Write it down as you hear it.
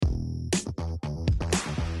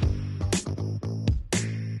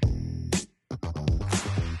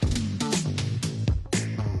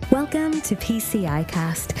Welcome to PCI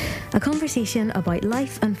Cast, a conversation about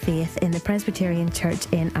life and faith in the Presbyterian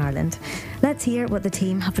Church in Ireland. Let's hear what the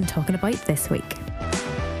team have been talking about this week.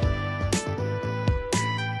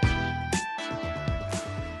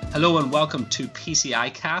 Hello and welcome to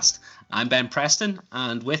PCI Cast. I'm Ben Preston,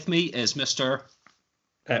 and with me is Mr.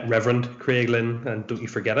 Reverend Craig Lynn, and don't you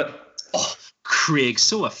forget it. Oh, Craig,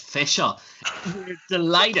 so official. We're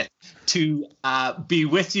delighted to be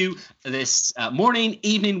with you this morning,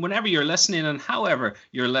 evening, whenever you're listening and however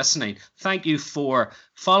you're listening. Thank you for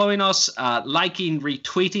following us, liking,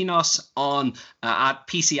 retweeting us on at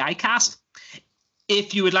PCI Cast.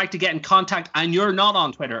 If you would like to get in contact and you're not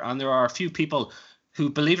on Twitter, and there are a few people who,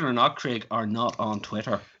 believe it or not, Craig, are not on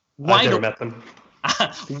Twitter. I've never met them.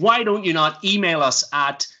 Why don't you not email us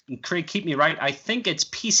at, and Craig, keep me right, I think it's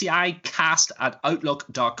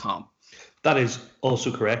pcicast@outlook.com. That is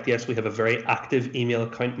also correct. Yes, we have a very active email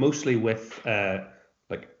account, mostly with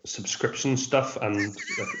like subscription stuff and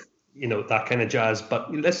that kind of jazz.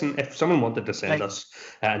 But listen, if someone wanted to send us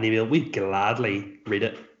an email, we'd gladly read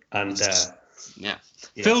it. And yeah,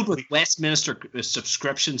 filled with Westminster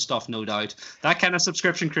subscription stuff, no doubt. That kind of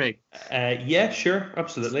subscription, Craig. Yeah, sure,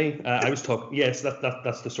 absolutely. I was talking. Yes,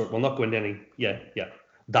 that's the sort. We'll not go into any. Yeah,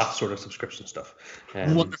 that sort of subscription stuff.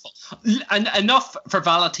 Wonderful. And enough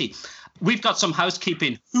frivolity. We've got some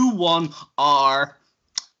housekeeping. Who won our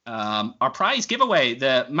prize giveaway?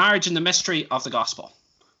 The Marriage and the Mystery of the Gospel.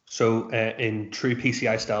 So, in true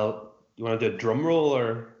PCI style, you want to do a drum roll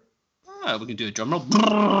or? We can do a drum roll.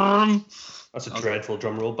 That's a dreadful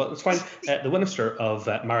drum roll, but it's fine. The winner of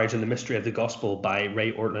Marriage and the Mystery of the Gospel by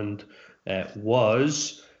Ray Ortland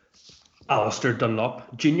was Alistair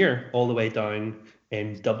Dunlop Jr., all the way down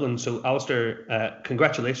in Dublin. So, Alistair,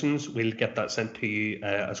 congratulations. We'll get that sent to you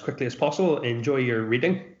as quickly as possible. Enjoy your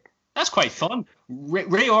reading. That's quite fun.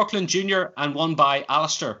 Ray Ortland Jr. and one by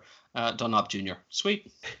Alistair Dunlop Jr.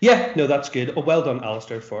 Sweet. Yeah, no, that's good. Oh, well done,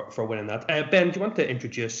 Alistair, for winning that. Ben, do you want to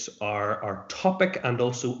introduce our topic and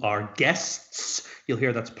also our guests? You'll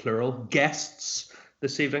hear that's plural, guests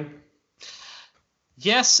this evening.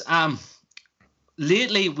 Yes.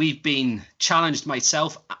 Lately, we've been challenged,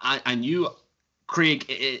 myself and you, Craig,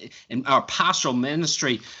 in our pastoral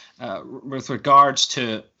ministry with regards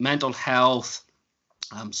to mental health,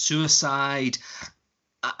 suicide,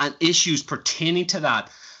 and issues pertaining to that.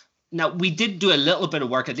 Now, we did do a little bit of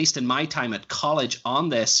work, at least in my time at college, on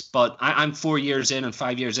this, but I'm 4 years in and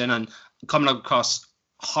 5 years in and coming across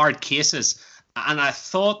hard cases. And I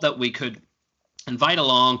thought that we could invite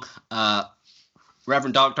along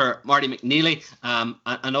Reverend Dr. Marty McNeely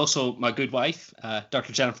and also my good wife,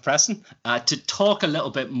 Dr. Jennifer Preston, to talk a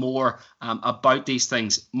little bit more about these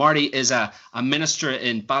things. Marty is a minister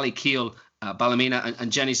in Ballykeal, Ballymena,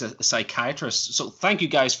 and Jenny's a psychiatrist. So thank you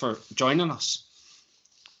guys for joining us.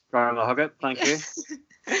 Brian Huggett, thank you.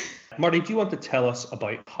 Marty, do you want to tell us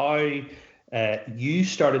about how you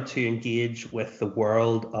started to engage with the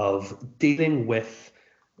world of dealing with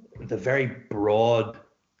the very broad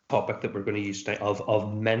topic that we're going to use tonight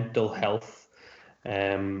of mental health,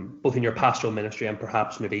 both in your pastoral ministry and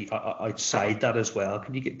perhaps maybe outside that as well?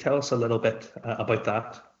 Can you tell us a little bit about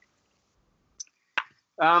that?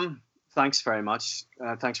 Thanks very much.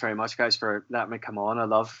 Thanks very much, guys, for letting me come on. I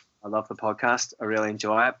love the podcast. I really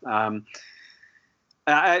enjoy it.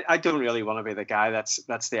 I don't really want to be the guy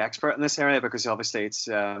that's the expert in this area, because obviously it's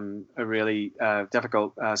a really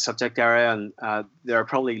difficult subject area, and there are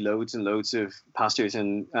probably loads and loads of pastors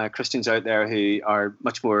and Christians out there who are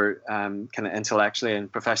much more kind of intellectually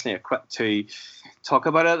and professionally equipped to talk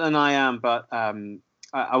about it than I am. But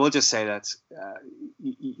I will just say that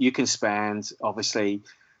you can spend obviously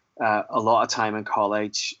a lot of time in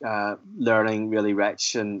college learning really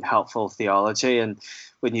rich and helpful theology, and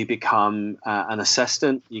when you become an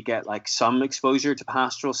assistant, you get like some exposure to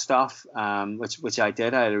pastoral stuff, which I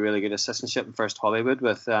did. I had a really good assistantship in First Hollywood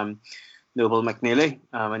with Noble McNeely,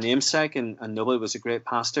 my namesake, and Noble was a great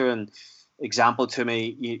pastor and example to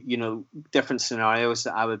me. You know, different scenarios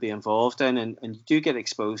that I would be involved in, and you do get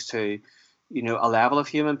exposed to a level of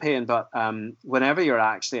human pain. But whenever you're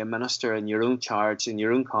actually a minister in your own charge, in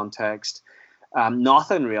your own context,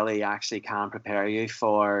 nothing really actually can prepare you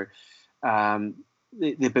for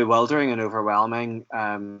the bewildering and overwhelming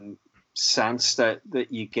sense that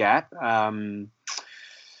you get. I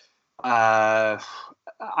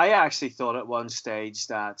actually thought at one stage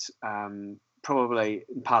that probably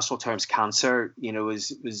in pastoral terms, cancer, was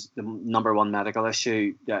the number one medical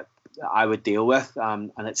issue that I would deal with,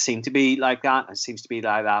 and it seemed to be like that. It seems to be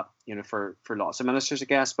like that, for lots of ministers, I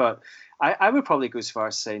guess. But I would probably go as far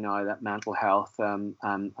as to say now that mental health and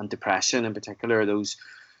depression in particular, those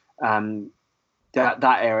that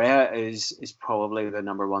area is probably the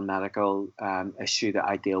number one medical issue that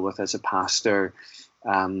I deal with as a pastor,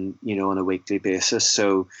 on a weekly basis.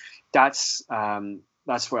 So that's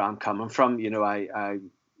where I'm coming from.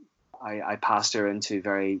 I pastor into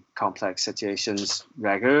very complex situations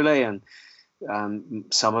regularly, and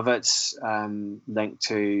some of it's linked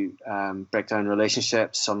to breakdown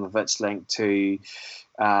relationships. Some of it's linked to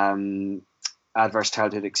adverse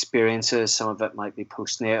childhood experiences. Some of it might be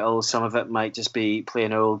postnatal. Some of it might just be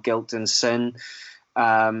plain old guilt and sin,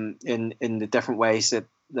 in the different ways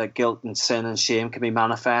that guilt and sin and shame can be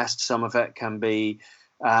manifest. Some of it can be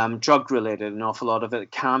drug related. An awful lot of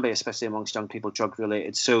it can be, especially amongst young people, drug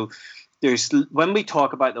related. So when we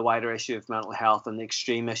talk about the wider issue of mental health and the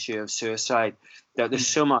extreme issue of suicide, there's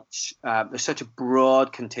so much, there's such a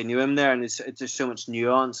broad continuum there, and there's so much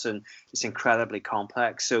nuance, and it's incredibly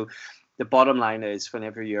complex. So the bottom line is,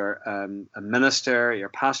 whenever you're a minister, you're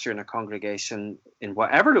a pastor in a congregation, in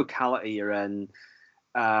whatever locality you're in,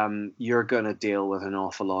 you're going to deal with an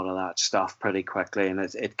awful lot of that stuff pretty quickly, and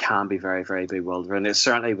it can be very, very bewildering. It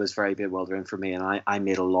certainly was very bewildering for me, and I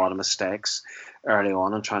made a lot of mistakes early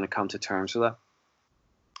on in trying to come to terms with it.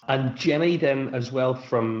 And Jenny, then, as well,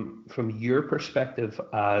 from your perspective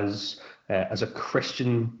as a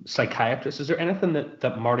Christian psychiatrist, is there anything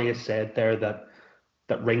that Marty has said there that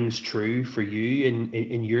rings true for you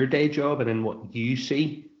in your day job and in what you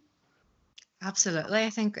see? Absolutely.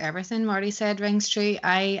 I think everything Marty said rings true.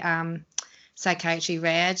 I psychiatry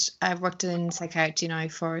reg. I've worked in psychiatry now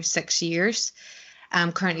for 6 years.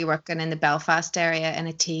 I'm currently working in the Belfast area in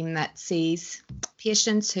a team that sees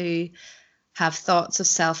patients who have thoughts of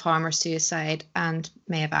self-harm or suicide and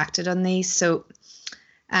may have acted on these. So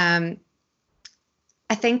I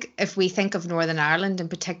think if we think of Northern Ireland in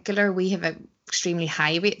particular, we have extremely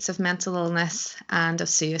high rates of mental illness and of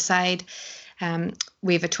suicide.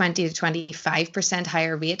 We have a 20 to 25%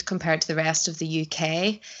 higher rate compared to the rest of the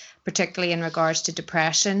UK, particularly in regards to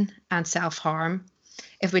depression and self-harm.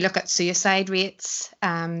 If we look at suicide rates,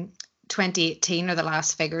 2018 are the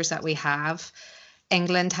last figures that we have.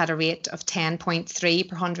 England had a rate of 10.3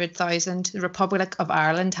 per 100,000. The Republic of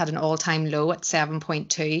Ireland had an all-time low at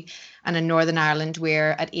 7.2. And in Northern Ireland,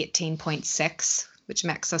 we're at 18.6, which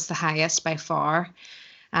makes us the highest by far.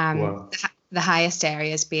 Wow. The highest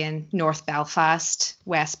areas being North Belfast,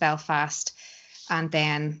 West Belfast, and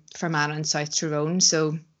then Fermanagh and South Tyrone.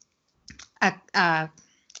 So a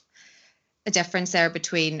difference there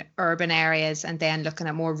between urban areas and then looking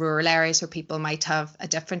at more rural areas where people might have a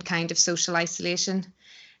different kind of social isolation.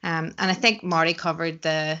 And I think Marty covered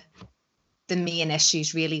the main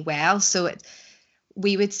issues really well. So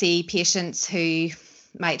we would see patients who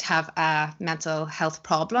might have a mental health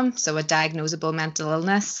problem, so a diagnosable mental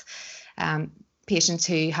illness, patients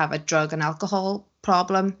who have a drug and alcohol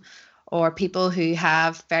problem, or people who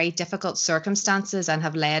have very difficult circumstances and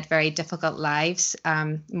have led very difficult lives.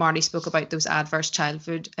 Marty spoke about those adverse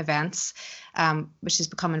childhood events, which is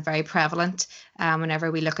becoming very prevalent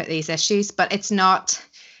whenever we look at these issues. But it's not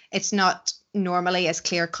normally as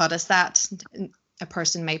clear cut as that. A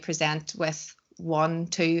person may present with one,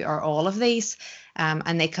 two, or all of these,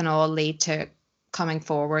 and they can all lead to coming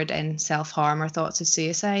forward in self-harm or thoughts of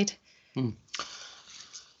suicide.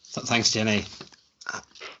 Thanks, Jenny.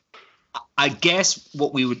 I guess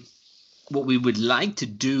what we would like to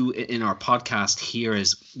do in our podcast here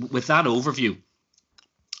is, with that overview,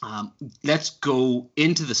 let's go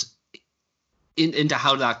into this, into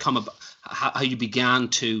how that come about, how you began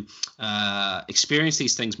to experience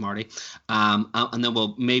these things, Marty, and then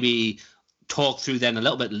we'll maybe talk through then a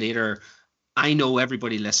little bit later. I know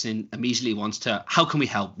everybody listening immediately wants to, how can we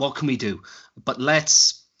help? What can we do? But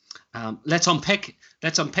let's unpick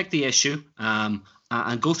the issue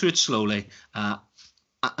and go through it slowly.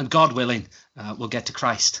 And God willing, we'll get to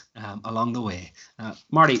Christ along the way.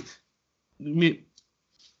 Marty,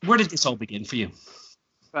 where did this all begin for you?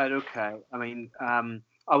 Right. Okay. I mean,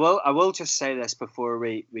 I will just say this before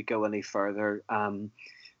we go any further.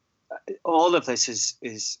 All of this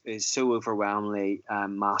is so overwhelmingly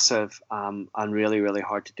massive and really, really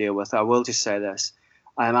hard to deal with. I will just say this.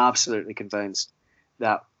 I am absolutely convinced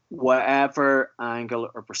that whatever angle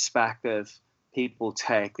or perspective people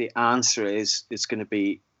take, the answer is it's going to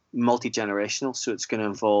be multi-generational. So it's going to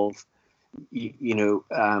involve,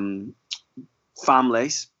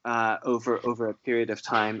 families over a period of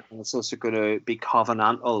time. And it's also going to be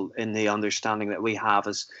covenantal in the understanding that we have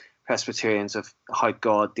as Presbyterians of how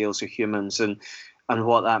God deals with humans and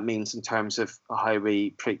what that means in terms of how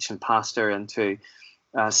we preach and pastor into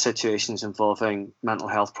situations involving mental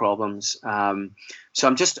health problems. So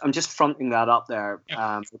I'm just fronting that up there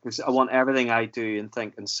because I want everything I do and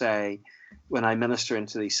think and say when I minister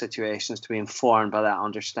into these situations to be informed by that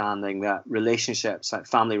understanding that relationships, like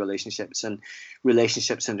family relationships and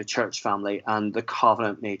relationships in the church family and the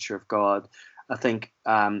covenant nature of God, I think,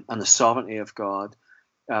 and the sovereignty of God,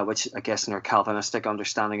 which I guess in our Calvinistic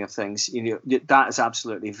understanding of things, that is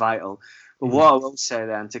absolutely vital. But what I will say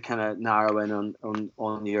then, to kind of narrow in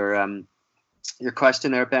on your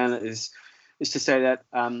question there, Ben, is to say that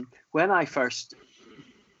when I first,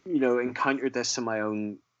 encountered this in my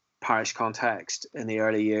own parish context in the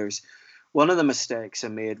early years, one of the mistakes I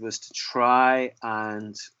made was to try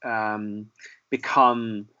and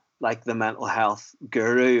become like the mental health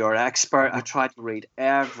guru or expert. I tried to read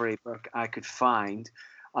every book I could find.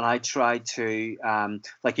 And I tried to, all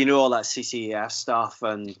that CCEF stuff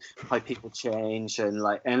and how people change and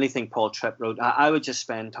like anything Paul Tripp wrote. I would just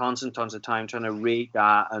spend tons and tons of time trying to read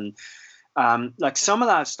that. And some of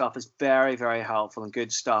that stuff is very, very helpful and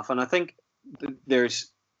good stuff. And I think there's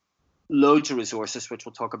loads of resources, which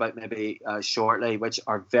we'll talk about maybe shortly, which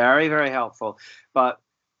are very, very helpful. But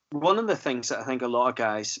one of the things that I think a lot of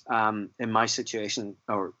guys in my situation,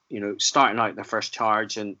 or starting out their first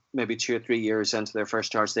charge and maybe 2 or 3 years into their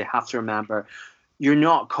first charge, they have to remember you're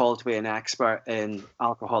not called to be an expert in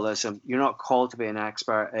alcoholism. You're not called to be an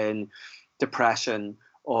expert in depression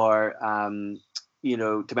or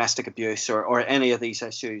domestic abuse or any of these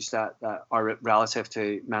issues that are relative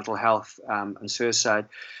to mental health and suicide.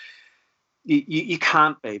 You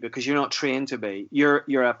can't be, because you're not trained to be.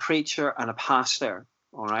 You're a preacher and a pastor.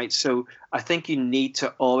 All right. So I think you need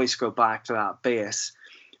to always go back to that base.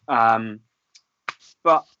 But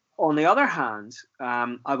on the other hand,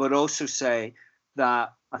 I would also say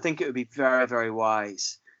that I think it would be very, very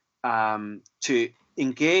wise to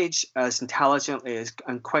engage as intelligently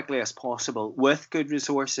and quickly as possible with good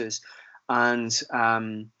resources and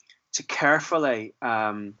to carefully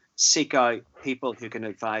seek out people who can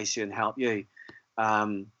advise you and help you.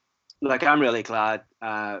 I'm really glad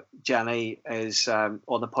Jenny is on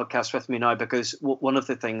the podcast with me now, because one of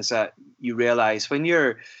the things that you realize when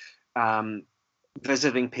you're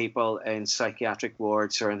visiting people in psychiatric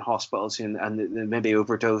wards or in hospitals and they maybe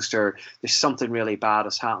overdosed or there's something really bad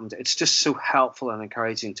has happened, it's just so helpful and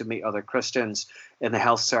encouraging to meet other Christians in the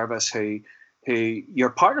health service who you're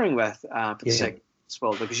partnering with for the sick.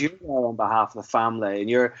 Because you're there on behalf of the family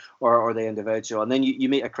and or the individual, and then you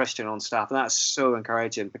meet a Christian on staff, and that's so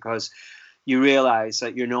encouraging because you realize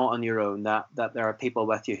that you're not on your own, that there are people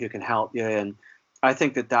with you who can help you, and I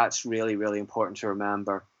think that's really, really important to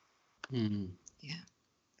remember. Yeah.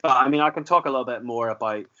 But I mean, I can talk a little bit more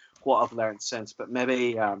about what I've learned since, but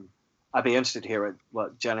maybe I'd be interested to hear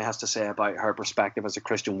what Jenny has to say about her perspective as a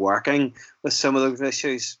Christian working with some of those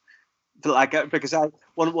issues. Because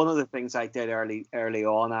one of the things I did early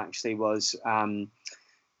on actually was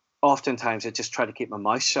oftentimes I just try to keep my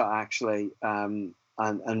mouth shut actually and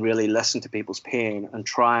really listen to people's pain and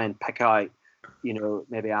try and pick out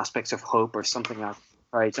maybe aspects of hope or something like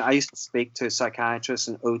that. I used to speak to psychiatrists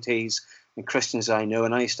and OTs and Christians I know,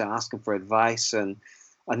 and I used to ask them for advice and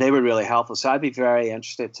they were really helpful. So I'd be very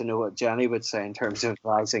interested to know what Jenny would say in terms of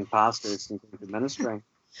advising pastors and ministering.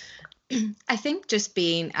 I think just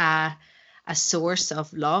being a source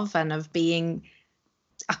of love and of being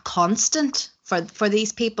a constant for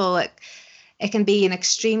these people, it can be an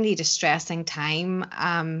extremely distressing time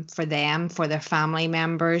for them, for their family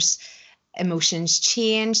members. Emotions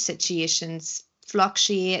change, situations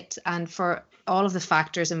fluctuate, and for all of the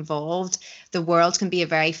factors involved, the world can be a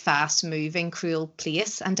very fast-moving, cruel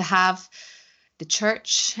place. And to have the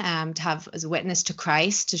church, to have as a witness to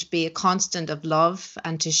Christ, to be a constant of love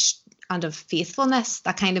and and of faithfulness,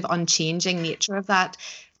 that kind of unchanging nature of that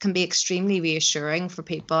can be extremely reassuring for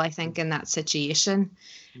people, I think, in that situation.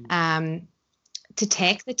 To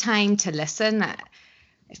take the time to listen.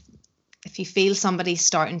 If you feel somebody's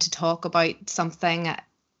starting to talk about something,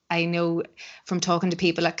 I know from talking to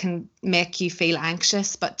people it can make you feel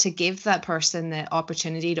anxious, but to give that person the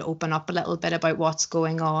opportunity to open up a little bit about what's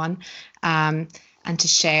going on and to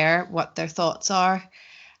share what their thoughts are.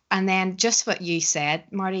 And then just what you said,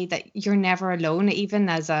 Marty, that you're never alone, even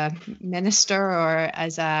as a minister or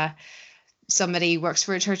as somebody who works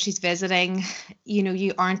for a church who's visiting,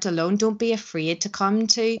 you aren't alone. Don't be afraid to come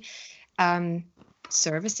to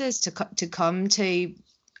services, to come to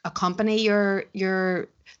accompany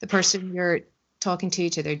the person you're talking to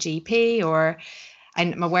their GP, or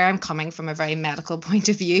I'm aware I'm coming from a very medical point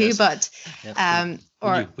of view, yes. but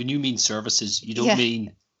when you mean services, you don't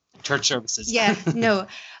mean church services. Yeah, no,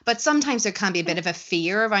 but sometimes there can be a bit of a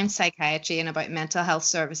fear around psychiatry and about mental health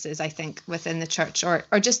services, I think, within the church, or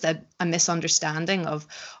just a misunderstanding of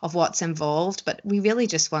what's involved. But we really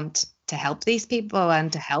just want to help these people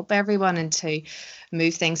and to help everyone and to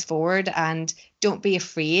move things forward, and don't be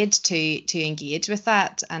afraid to engage with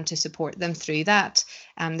that and to support them through that.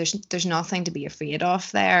 There's nothing to be afraid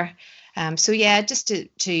of there. So yeah, just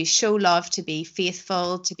to show love, to be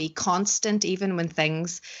faithful, to be constant, even when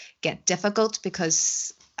things get difficult,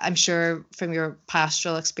 because I'm sure from your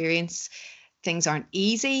pastoral experience, things aren't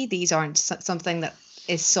easy. These aren't something that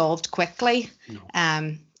is solved quickly.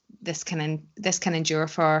 No. This can endure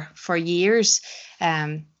for years.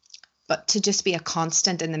 But to just be a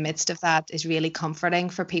constant in the midst of that is really comforting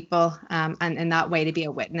for people, and in that way to be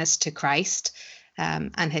a witness to Christ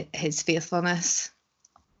and his faithfulness.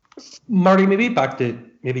 Marty, maybe back to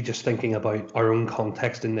just thinking about our own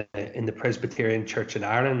context in the Presbyterian Church in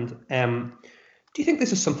Ireland. Do you think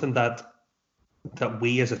this is something that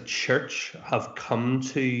we as a church have come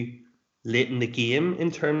to late in the game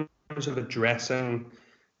in terms of addressing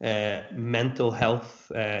mental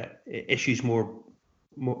health issues more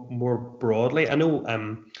broadly? I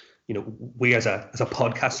know we as a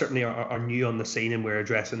podcast certainly are new on the scene, and we're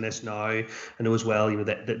addressing this now. I know as well,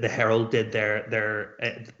 that the Herald did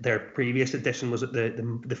their previous edition, was it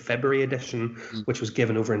the February edition, which was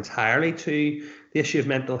given over entirely to the issue of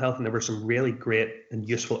mental health, and there were some really great and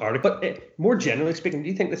useful articles. But more generally speaking, do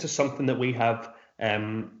you think this is something that we have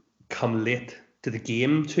come late to the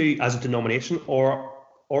game to as a denomination, or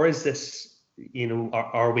is this,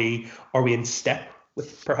 are we in step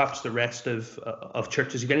with perhaps the rest of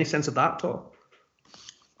churches? You have any sense of that at all?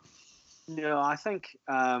 No, I think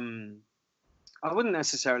I wouldn't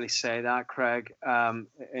necessarily say that, Craig,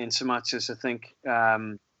 in so much as I think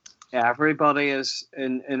everybody is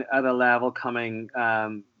at a level coming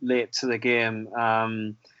late to the game.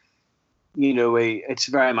 It's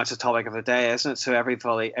very much a topic of the day, isn't it? So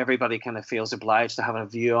everybody kind of feels obliged to have a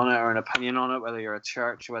view on it or an opinion on it, whether you're a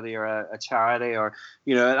church, whether you're a charity, or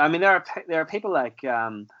there are people like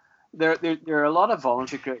there are a lot of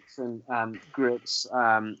voluntary groups and groups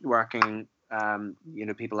working.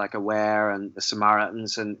 People like Aware and the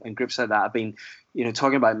Samaritans and groups like that have been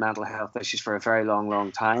talking about mental health issues for a very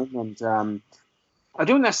long time, and I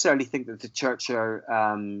don't necessarily think that the church are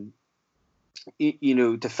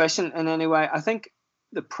deficient in any way. I think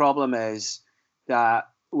the problem is that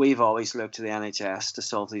we've always looked to the NHS to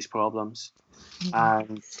solve these problems.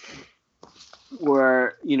 Mm-hmm. And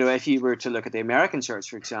if you were to look at the American church,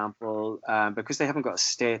 for example, because they haven't got a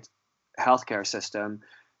state healthcare system,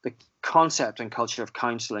 the concept and culture of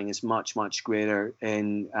counselling is much, much greater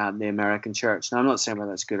in the American church. Now, I'm not saying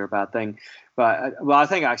whether that's a good or bad thing, but I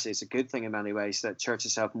think actually it's a good thing in many ways that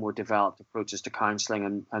churches have more developed approaches to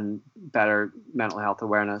counselling and better mental health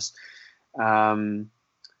awareness. I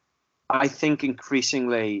think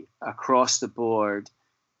increasingly across the board,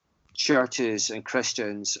 churches and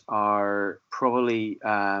Christians are probably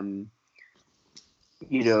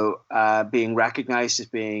being recognized as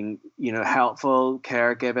being, helpful,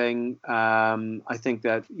 caregiving. I think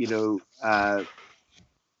that,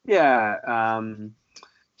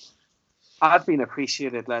 I've been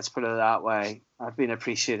appreciated, let's put it that way. I've been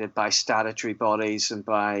appreciated by statutory bodies and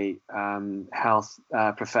by health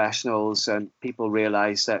professionals, and people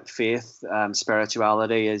realize that faith,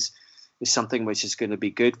 spirituality is something which is going to be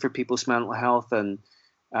good for people's mental health. And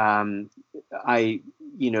I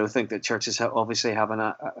think that churches obviously have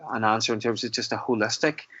an answer in terms of just a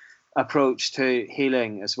holistic approach to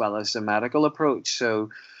healing as well as a medical approach. So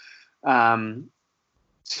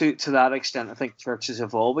to that extent, I think churches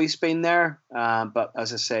have always been there. But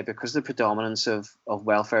as I say, because of the predominance of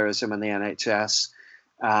welfarism in the NHS,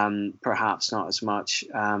 perhaps not as much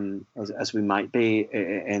as we might be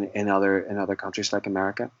in other countries like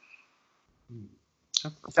America.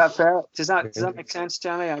 Is that fair? Does that make sense,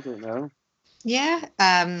 Jenny? I don't know. Yeah.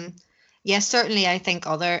 Certainly. I think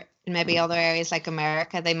other areas like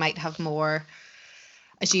America, they might have more,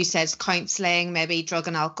 as you said, counselling, maybe drug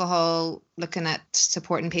and alcohol, looking at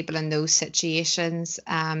supporting people in those situations,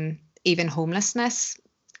 even homelessness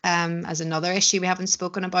as another issue we haven't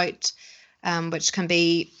spoken about, which can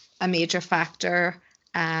be a major factor.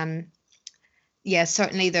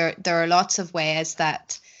 Certainly there are lots of ways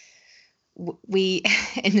that we,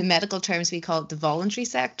 in the medical terms, we call it the voluntary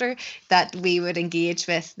sector, that we would engage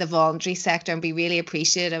with the voluntary sector and be really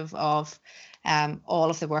appreciative of all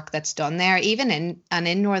of the work that's done there, even in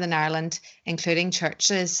Northern Ireland, including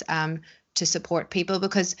churches, to support people,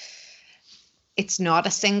 because it's not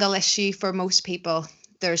a single issue for most people.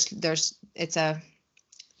 It's a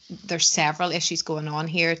there's several issues going on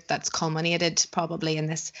here that's culminated probably in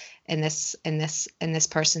this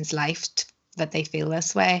person's life that they feel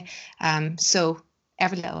this way. So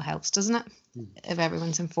every little helps, doesn't it? If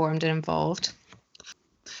everyone's informed and involved.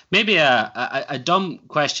 Maybe a dumb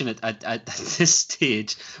question at this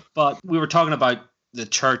stage, but we were talking about the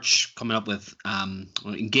church coming up with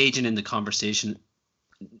engaging in the conversation.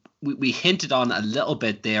 We hinted on a little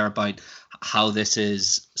bit there about how this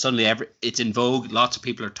is suddenly it's in vogue. Lots of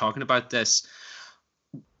people are talking about this.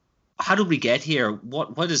 How did we get here?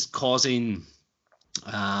 What is causing?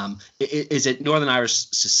 Is it Northern Irish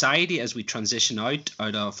society as we transition out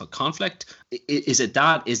of a conflict? Is it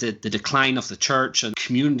that? Is it the decline of the church and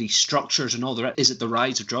community structures and all the rest? Is it the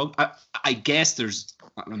rise of drug? I guess there's.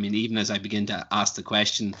 I mean, even as I begin to ask the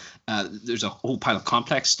question, there's a whole pile of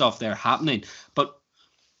complex stuff there happening. But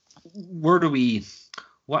where do we?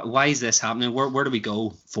 Why is this happening? Where do we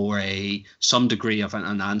go for some degree of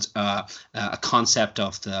a concept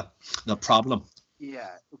of the problem? Yeah.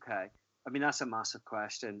 Okay. I mean, that's a massive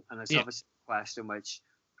question, and it's obviously a question which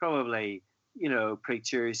probably,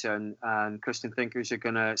 preachers and Christian thinkers are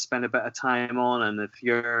going to spend a bit of time on. And if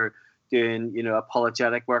you're doing,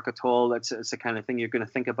 apologetic work at all, it's the kind of thing you're going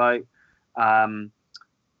to think about. And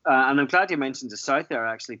I'm glad you mentioned the South there,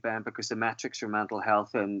 actually, Ben, because the metrics for mental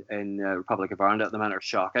health in the Republic of Ireland at the moment are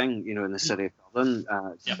shocking. In the city of Dublin,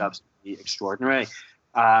 it's absolutely extraordinary.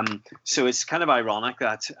 So it's kind of ironic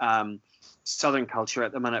that Southern culture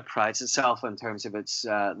at the minute prides itself in terms of its,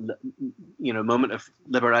 moment of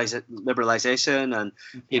liberalization, and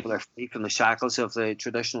people are free from the shackles of the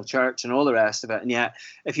traditional church and all the rest of it. And yet,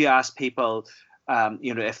 if you ask people,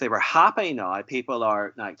 if they were happy now, people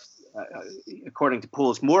are, according to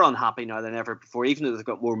polls, more unhappy now than ever before, even though they've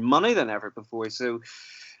got more money than ever before. So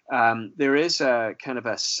there is a kind of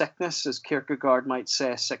a sickness, as Kierkegaard might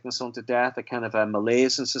say, sickness unto death, a kind of a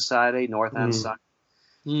malaise in society, north and south.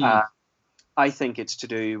 I think it's to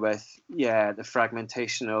do with, the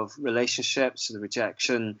fragmentation of relationships, the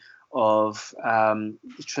rejection of the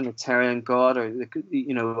Trinitarian God, or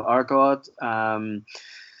our God.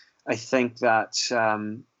 I think that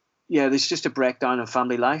there's just a breakdown in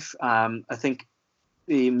family life. I think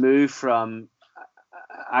the move from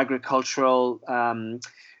agricultural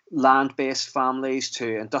land-based families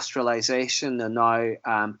to industrialization, and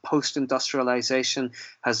now post-industrialization,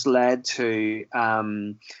 has led to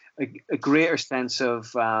a greater sense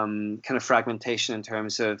of kind of fragmentation in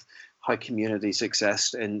terms of how communities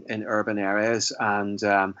exist in urban areas. And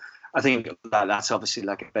I think that's obviously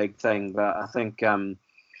like a big thing, but I think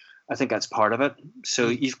that's part of it. So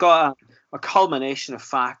you've got a culmination of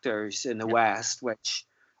factors in the West which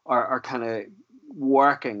are kind of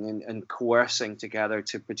working and coercing together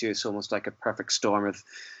to produce almost like a perfect storm of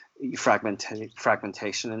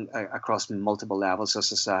fragmentation across multiple levels of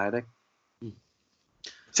society.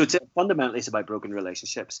 So fundamentally, it's about broken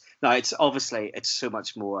relationships. Now, it's so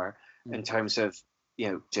much more in terms of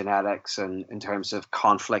genetics and in terms of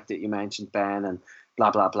conflict that you mentioned, Ben, and blah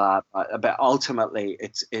blah blah. But ultimately,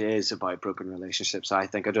 it is about broken relationships. I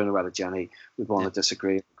think. I don't know whether Jenny would want to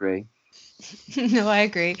disagree or agree. No, I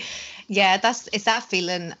agree. Yeah, it's that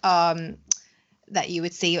feeling that you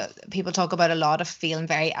would see people talk about a lot, of feeling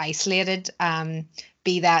very isolated.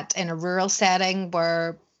 Be that in a rural setting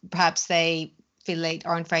where perhaps they feel they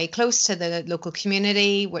aren't very close to the local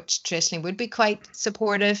community, which traditionally would be quite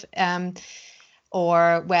supportive,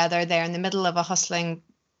 or whether they're in the middle of a hustling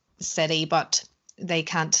city, but they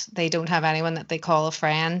don't have anyone that they call a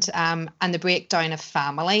friend, and the breakdown of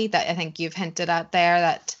family that I think you've hinted at there,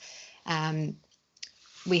 that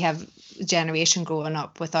we have a generation growing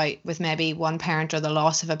up with maybe one parent or the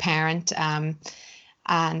loss of a parent,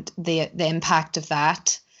 and the impact of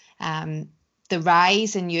that. The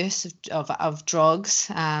rise in use of drugs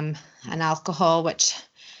and alcohol, which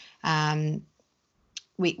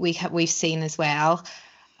we've seen as well.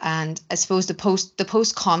 And I suppose the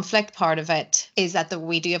post conflict part of it is that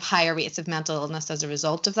we do have higher rates of mental illness as a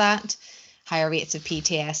result of that, higher rates of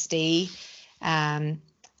PTSD, and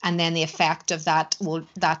then the effect of that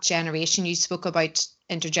generation. You spoke about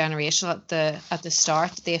intergenerational at the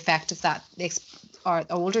start. The effect of that, our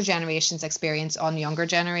older generations experience on younger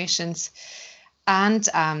generations. And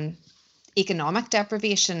economic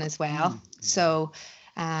deprivation as well. So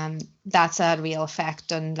that's a real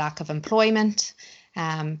effect on lack of employment.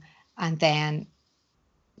 And then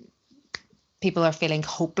people are feeling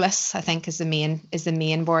hopeless, I think, is the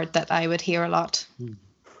main word that I would hear a lot.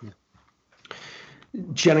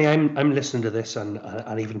 Jenny, I'm listening to this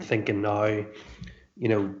and even thinking now,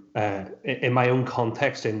 in my own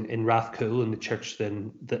context in Rathcoole, in the church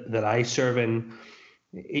that I serve in,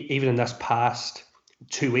 even in this past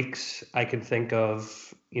 2 weeks, I can think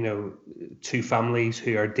of, 2 families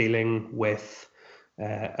who are dealing with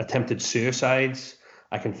attempted suicides.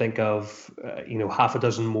 I can think of, half a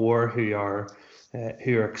dozen more who are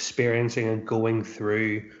experiencing and going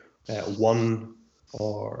through one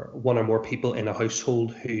or more people in a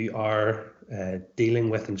household who are dealing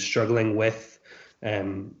with and struggling with.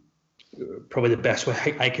 Probably the best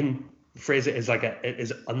way I can phrase it is it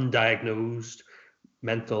is undiagnosed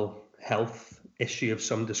mental health issue of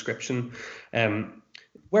some description.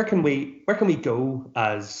 Where can we go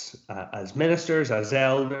as ministers, as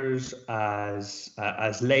elders,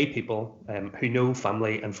 as lay people who know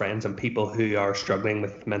family and friends and people who are struggling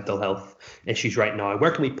with mental health issues right now?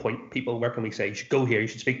 Where can we point people? Where can we say, you should go here, you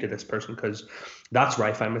should speak to this person? Because that's where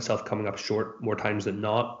I find myself coming up short more times than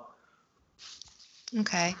not.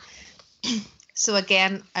 Okay. So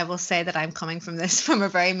again, I will say that I'm coming from this from a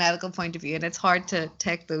very medical point of view, and it's hard to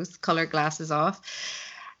take those color glasses off.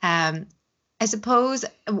 I suppose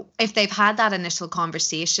if they've had that initial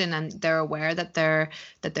conversation and they're aware that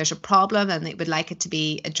there's a problem and they would like it to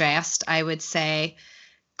be addressed, I would say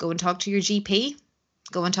go and talk to your GP.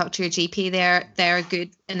 Go and talk to your GP. They're a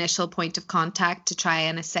good initial point of contact to try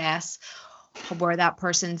and assess where that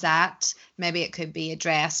person's at. Maybe it could be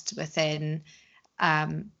addressed within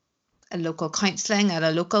a local counselling at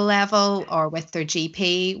a local level or with their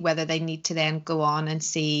GP, whether they need to then go on and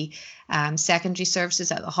see secondary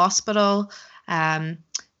services at the hospital.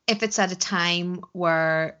 If it's at a time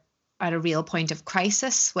where at a real point of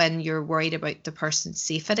crisis, when you're worried about the person's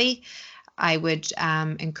safety, I would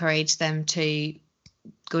encourage them to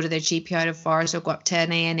go to their GP out of hours or go up to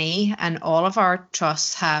an A&E. And all of our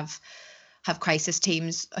trusts have crisis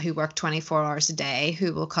teams who work 24 hours a day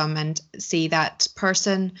who will come and see that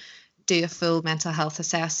person, do a full mental health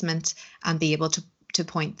assessment, and be able to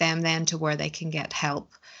point them then to where they can get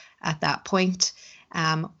help at that point.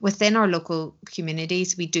 Within our local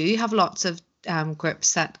communities, we do have lots of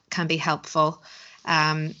groups that can be helpful.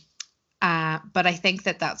 But I think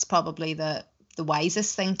that's probably the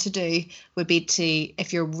wisest thing to do would be to,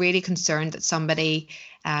 if you're really concerned that somebody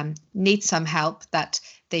needs some help, that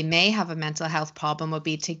they may have a mental health problem, would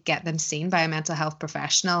be to get them seen by a mental health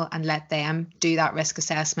professional and let them do that risk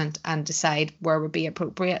assessment and decide where would be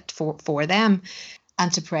appropriate for them,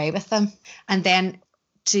 and to pray with them. And then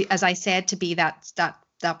to, as I said, to be that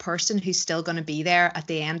person who's still going to be there at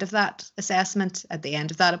the end of that assessment, at the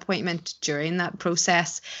end of that appointment, during that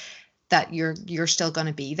process, that you're still going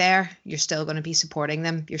to be there, you're still going to be supporting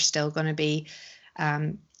them, you're still going to be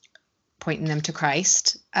pointing them to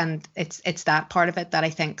Christ. And it's that part of it that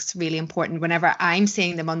I think is really important whenever I'm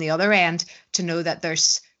seeing them on the other end, to know that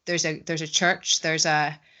there's a church, there's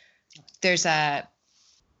a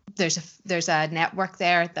network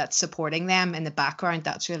there that's supporting them in the background.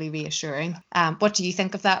 That's really reassuring. What do you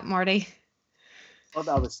think of that, Marty? I thought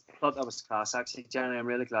that was class, actually, Jenny. I'm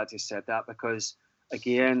really glad you said that, because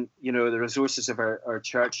again, the resources of our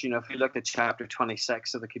church, if you look at chapter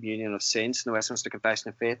 26 of the Communion of Saints in the Westminster Confession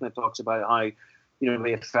of Faith, and it talks about how,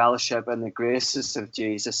 we have fellowship in the graces of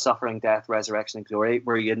Jesus, suffering, death, resurrection, and glory.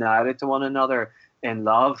 We're united to one another in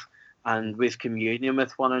love, and with communion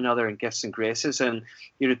with one another in gifts and graces. And,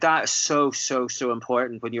 that is so, so, so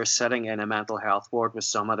important when you're sitting in a mental health ward with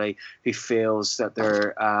somebody who feels that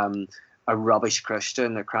they're a rubbish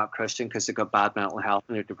Christian, a crap Christian, because they've got bad mental health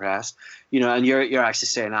and they're depressed, and you're actually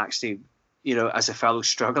saying, as a fellow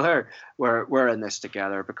struggler, we're in this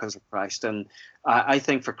together because of Christ. And I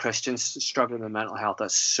think for Christians struggling with mental health,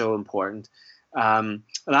 that's so important. And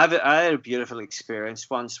I had a beautiful experience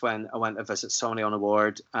once when I went to visit somebody on a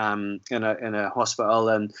ward in a hospital,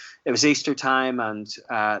 and it was Easter time, and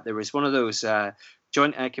there was one of those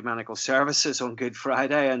joint ecumenical services on Good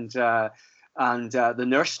Friday, and the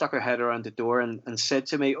nurse stuck her head around the door and said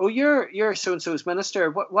to me, "Oh, you're so-and-so's minister.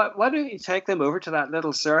 Why don't you take them over to that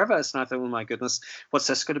little service?" And I thought, oh my goodness, what's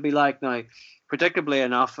this going to be like now? Predictably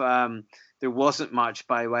enough, there wasn't much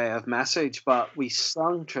by way of message, but we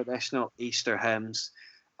sung traditional Easter hymns.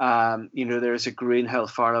 There's a green hill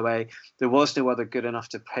far away. There was no other good enough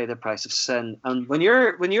to pay the price of sin. And when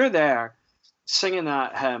you're there singing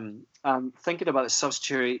that hymn, thinking about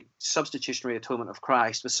the substitutionary atonement of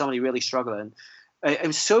Christ with somebody really struggling, it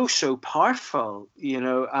was so powerful,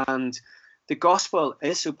 and the gospel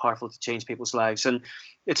is so powerful to change people's lives. And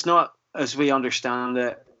it's not, as we understand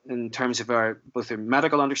it, in terms of both our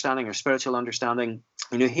medical understanding or spiritual understanding,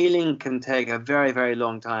 healing can take a very, very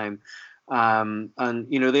long time. And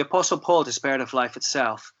the Apostle Paul despaired of life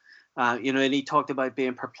itself. And he talked about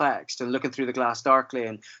being perplexed and looking through the glass darkly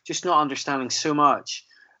and just not understanding so much.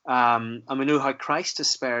 And we know how Christ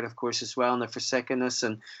despaired, of course, as well, in the forsakenness.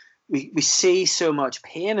 And, we see so much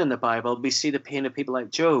pain in the Bible. We see the pain of people like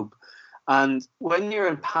Job. And when you're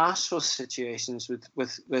in pastoral situations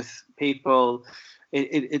with people,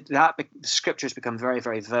 the scriptures become very,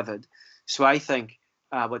 very vivid. So I think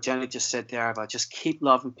what Jenny just said there about just keep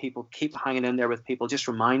loving people, keep hanging in there with people, just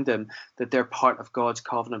remind them that they're part of God's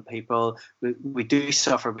covenant people. We do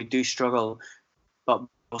suffer, we do struggle, but we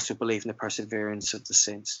also believe in the perseverance of the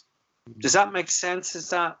saints. Does that make sense? Is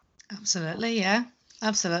that? Absolutely, yeah,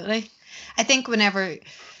 absolutely. I think whenever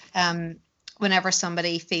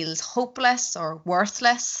somebody feels hopeless or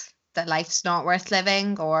worthless, that life's not worth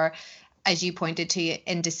living, or as you pointed to,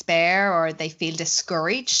 in despair, or they feel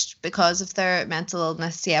discouraged because of their mental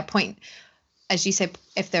illness, as you said,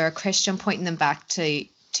 if they're a Christian, pointing them back to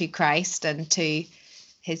Christ and to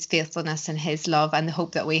his faithfulness and his love and the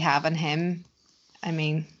hope that we have in him. I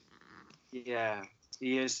mean, yeah,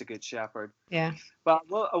 he is the good shepherd. Yeah. But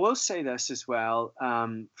I will say this as well,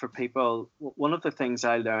 for people. One of the things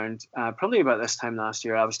I learned probably about this time last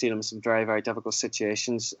year, I was dealing with some very, very difficult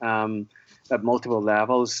situations at multiple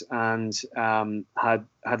levels, and had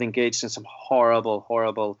engaged in some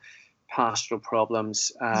horrible pastoral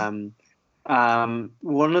problems. One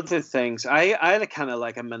of the things I had kind of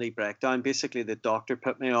like a mini breakdown. Basically, the doctor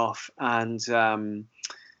put me off, and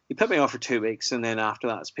he put me off for 2 weeks, and then after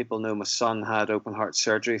that, as people know, my son had open heart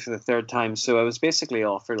surgery for the third time. So I was basically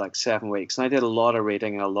off for like 7 weeks, and I did a lot of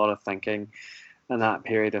reading and a lot of thinking in that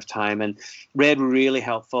period of time, and read really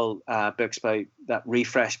helpful books by that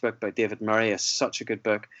Refresh book by David Murray. It's such a good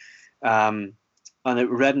book. And I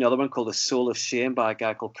read another one called The Soul of Shame by a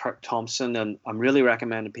guy called Kirk Thompson, and I'm really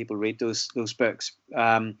recommending people read those books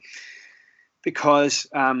because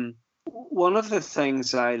one of the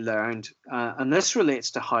things I learned, and this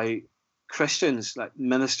relates to how Christians, like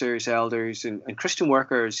ministers, elders, and Christian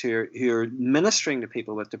workers who are ministering to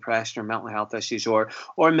people with depression or mental health issues, or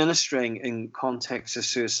ministering in context of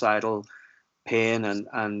suicidal pain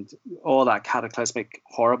and all that cataclysmic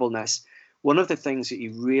horribleness, one of the things that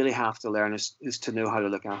you really have to learn is to know how to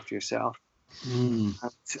look after yourself. And,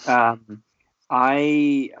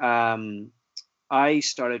 I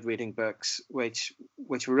started reading books which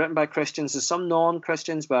were written by Christians and some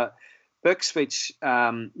non-Christians, but books which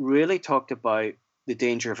really talked about the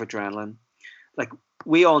danger of adrenaline. Like,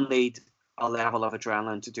 we all need a level of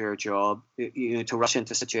adrenaline to do our job, to rush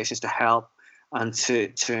into situations, to help, and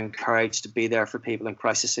to encourage, to be there for people in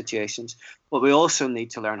crisis situations. But we also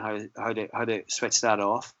need to learn how to switch that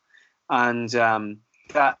off. And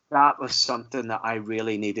that was something that I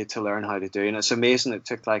really needed to learn how to do. And it's amazing it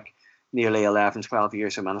took like nearly 11, 12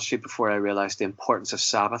 years of ministry before I realized the importance of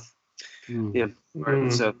Sabbath. The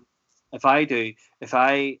importance of, if I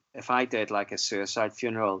did like a suicide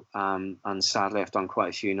funeral, and sadly I've done quite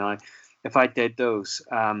a few now, if I did those,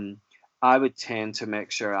 I would tend to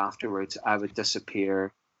make sure afterwards I would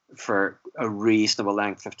disappear for a reasonable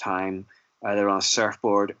length of time, either on a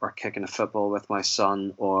surfboard or kicking a football with my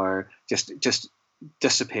son, or just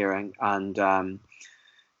disappearing. And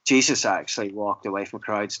Jesus actually walked away from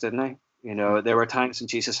crowds, didn't he? There were times when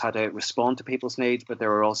Jesus had to respond to people's needs, but there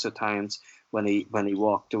were also times when he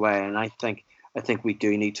walked away. And I think we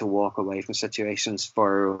do need to walk away from situations for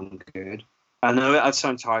our own good. I know that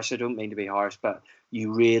sounds harsh. I don't mean to be harsh, but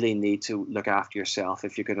you really need to look after yourself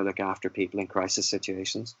if you're going to look after people in crisis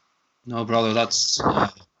situations. No, brother, that's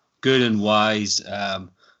good and wise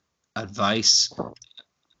advice.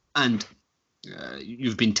 And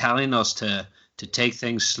you've been telling us to take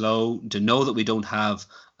things slow, to know that we don't have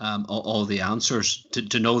all the answers,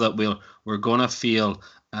 to know that we're going to feel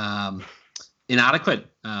inadequate,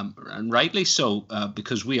 and rightly so,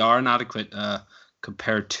 because we are inadequate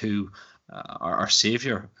compared to our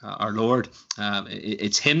Savior, our Lord.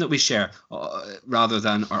 It's Him that we share rather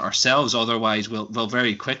than ourselves. Otherwise, we'll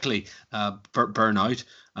very quickly burn out.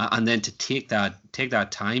 And then to take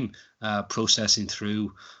that time processing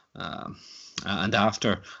through and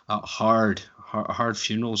after hard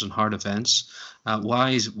funerals and hard events.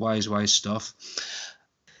 Wise stuff.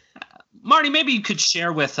 Marty, maybe you could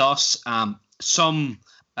share with us some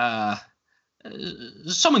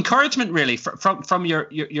encouragement, really, from your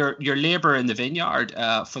labour in the vineyard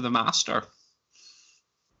for the Master.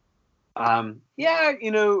 I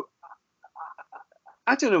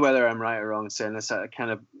don't know whether I'm right or wrong in saying this. I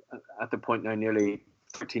kind of at the point now, nearly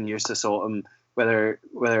 13 years this autumn, whether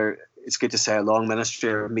it's good to say a long ministry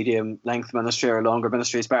or a medium length ministry or a longer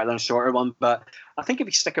ministry is better than a shorter one. But I think if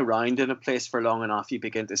you stick around in a place for long enough, you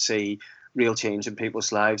begin to see real change in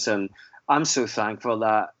people's lives. And I'm so thankful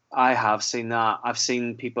that I have seen that. I've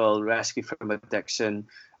seen people rescued from addiction.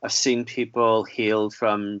 I've seen people healed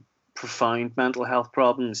from profound mental health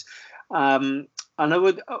problems. And And I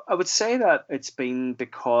would say that it's been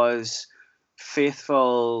because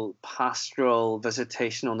faithful pastoral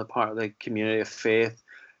visitation on the part of the community of faith,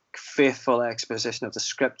 faithful exposition of the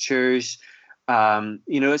scriptures.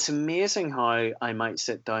 It's amazing how I might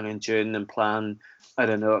sit down in June and plan, I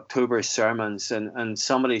don't know, October sermons, and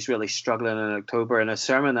somebody's really struggling in October, and a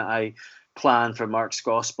sermon that I planned for Mark's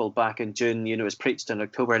Gospel back in June, was preached in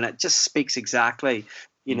October, and it just speaks exactly,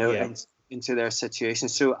 into their situation.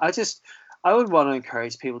 So I would want to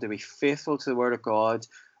encourage people to be faithful to the Word of God,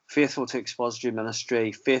 faithful to expository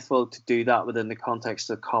ministry, faithful to do that within the context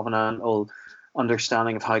of covenantal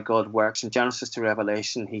understanding of how God works. From Genesis to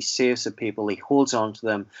Revelation, he saves the people, he holds on to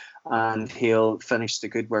them, and he'll finish the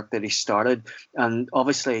good work that he started. And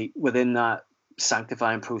obviously within that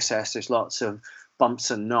sanctifying process, there's lots of bumps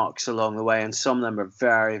and knocks along the way, and some of them are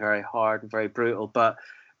very, very hard and very brutal. But,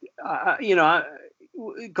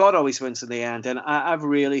 God always wins in the end. And I've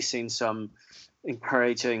really seen some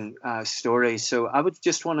encouraging stories. So I would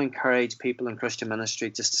just want to encourage people in Christian ministry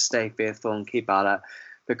just to stay faithful and keep at it,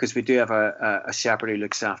 because we do have a shepherd who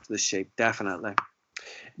looks after the sheep, definitely.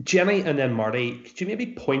 Jenny and then Marty, could you maybe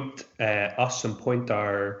point us and point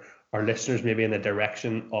our listeners maybe in the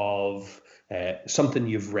direction of something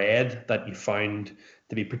you've read that you found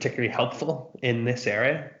to be particularly helpful in this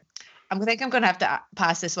area? I think I'm going to have to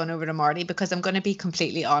pass this one over to Marty, because I'm going to be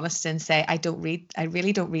completely honest and say I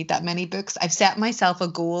really don't read that many books. I've set myself a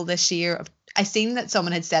goal this year. I seen that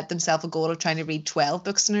someone had set themselves a goal of trying to read 12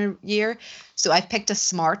 books in a year. So I picked a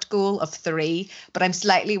SMART goal of 3, but I'm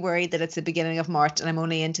slightly worried that it's the beginning of March and I'm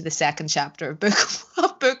only into the second chapter of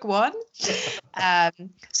book 1. So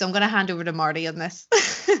I'm going to hand over to Marty on this.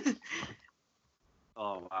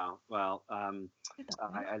 Oh, wow. Well, I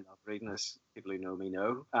love reading this. People who know me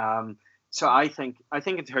know. So I think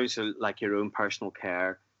in terms of like your own personal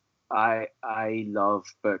care, I love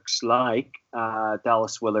books like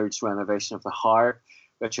Dallas Willard's Renovation of the Heart,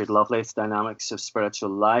 Richard Lovelace's Dynamics of Spiritual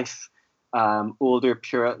Life, older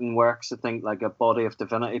Puritan works, I think, like A Body of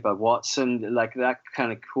Divinity by Watson, like that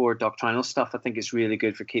kind of core doctrinal stuff. I think is really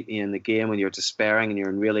good for keeping you in the game when you're despairing and you're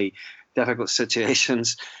in really difficult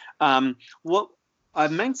situations. What I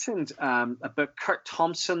mentioned about Kurt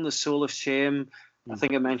Thompson, The Soul of Shame. I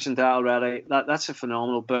think I mentioned that already. That's a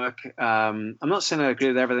phenomenal book. I'm not saying I agree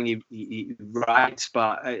with everything he writes,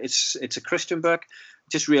 but it's a Christian book,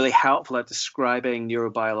 just really helpful at describing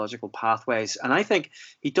neurobiological pathways. And I think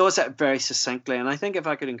he does that very succinctly. And I think if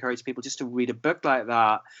I could encourage people just to read a book like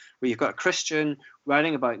that, where you've got a Christian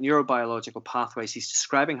writing about neurobiological pathways, he's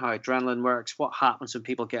describing how adrenaline works, what happens when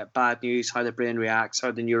people get bad news, how the brain reacts,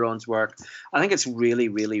 how the neurons work. I think it's really,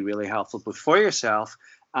 really, really helpful both for yourself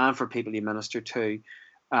and for people you minister to,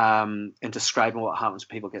 in describing what happens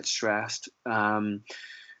when people get stressed. And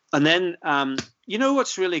then,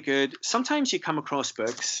 what's really good? Sometimes you come across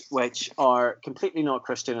books which are completely not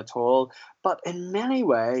Christian at all, but in many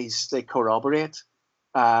ways they corroborate.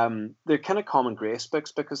 They're kind of common grace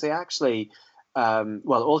books because they actually,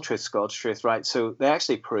 all truth's God's truth, right? So they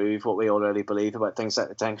actually prove what we already believe about things like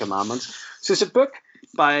the Ten Commandments. So it's a book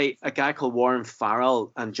by a guy called Warren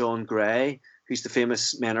Farrell and John Gray, who's the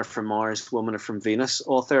famous Men Are From Mars, Women Are From Venus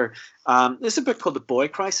author. There's a book called The Boy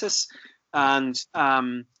Crisis. And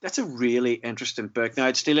that's a really interesting book. Now,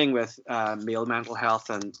 it's dealing with male mental health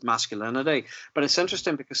and masculinity, but it's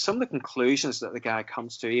interesting because some of the conclusions that the guy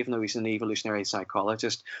comes to, even though he's an evolutionary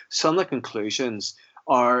psychologist, some of the conclusions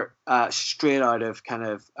are straight out of kind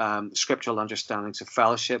of scriptural understandings of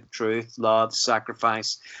fellowship, truth, love,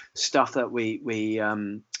 sacrifice, stuff that we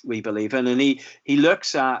believe in. And he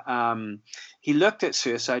looked at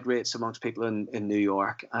suicide rates amongst people in New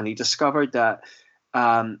York, and he discovered that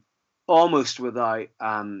almost without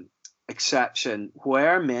exception,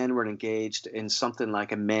 where men were engaged in something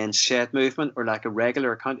like a men's shed movement or like a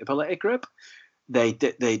regular accountability group, they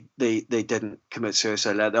didn't commit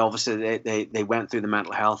suicide. Obviously, they went through the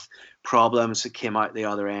mental health problems that came out the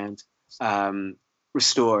other end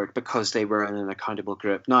restored because they were in an accountable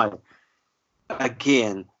group. Now,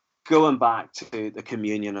 again, going back to the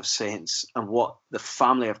communion of saints and what the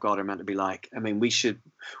family of God are meant to be like. I mean,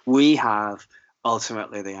 we have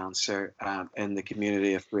ultimately the answer in the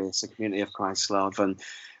community of grace, the community of Christ's love,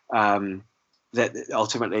 and that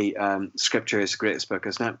ultimately Scripture is the greatest book,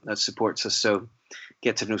 isn't it? That supports us. So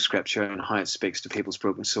get to know Scripture and how it speaks to people's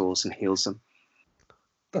broken souls and heals them.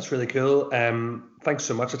 That's really cool. Thanks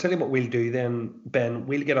so much. I'll tell you what we'll do then, Ben.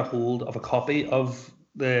 We'll get a hold of a copy of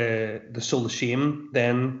the Soul of Shame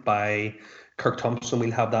then by Kirk Thompson.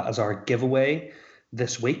 We'll have that as our giveaway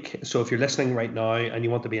this week. So if you're listening right now and you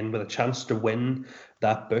want to be in with a chance to win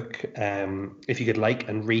that book, if you could like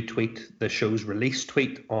and retweet the show's release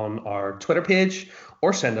tweet on our Twitter page,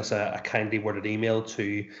 or send us a kindly worded email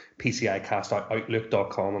to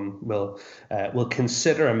pcicast@outlook.com, and we'll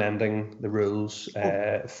consider amending the rules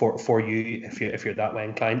for you if you're that way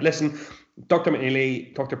inclined. Listen, Dr.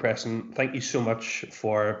 McNeely, Dr. Preston, thank you so much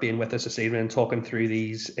for being with us this evening and talking through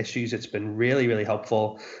these issues. It's been really, really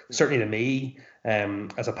helpful, certainly to me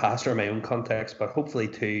as a pastor in my own context, but hopefully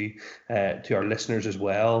to our listeners as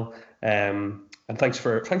well. And thanks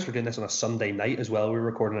for doing this on a Sunday night as well. We're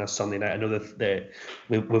recording on a Sunday night. I know that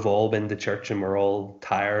we've all been to church and we're all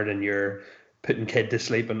tired, and you're putting kid to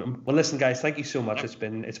sleep. And well, listen, guys, thank you so much. It's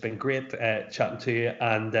been great chatting to you.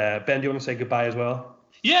 And Ben, do you want to say goodbye as well?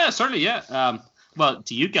 Yeah, certainly. Yeah. Well,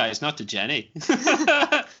 to you guys, not to Jenny.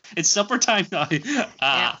 It's supper time now.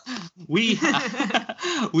 We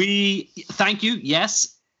thank you.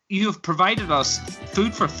 Yes, you have provided us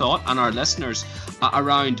food for thought and our listeners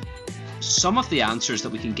around some of the answers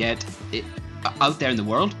that we can get out there in the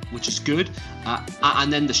world, which is good.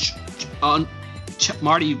 And then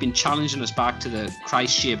Marty, you've been challenging us back to the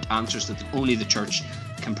Christ-shaped answers that only the church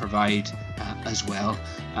can provide as well.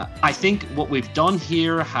 I think what we've done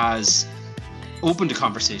here has opened a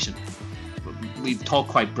conversation. We've talked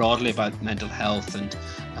quite broadly about mental health and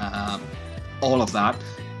all of that.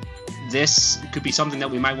 This could be something that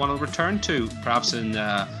we might want to return to, perhaps in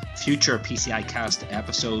future PCI Cast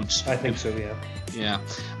episodes. I think so, yeah. Yeah.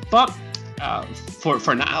 But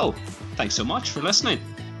for now, thanks so much for listening.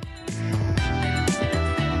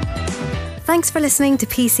 Thanks for listening to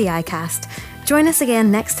PCI Cast. Join us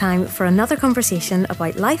again next time for another conversation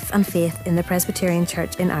about life and faith in the Presbyterian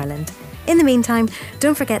Church in Ireland. In the meantime,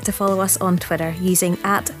 don't forget to follow us on Twitter using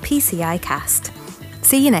 @PCIcast.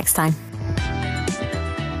 See you next time.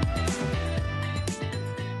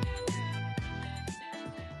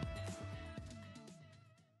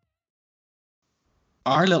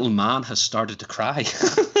 Our little man has started to cry.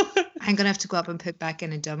 I'm going to have to go up and put back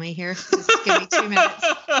in a dummy here. Just give me 2 minutes.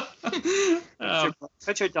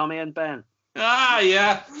 Put your dummy in, Ben.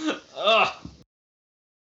 Yeah. Ugh.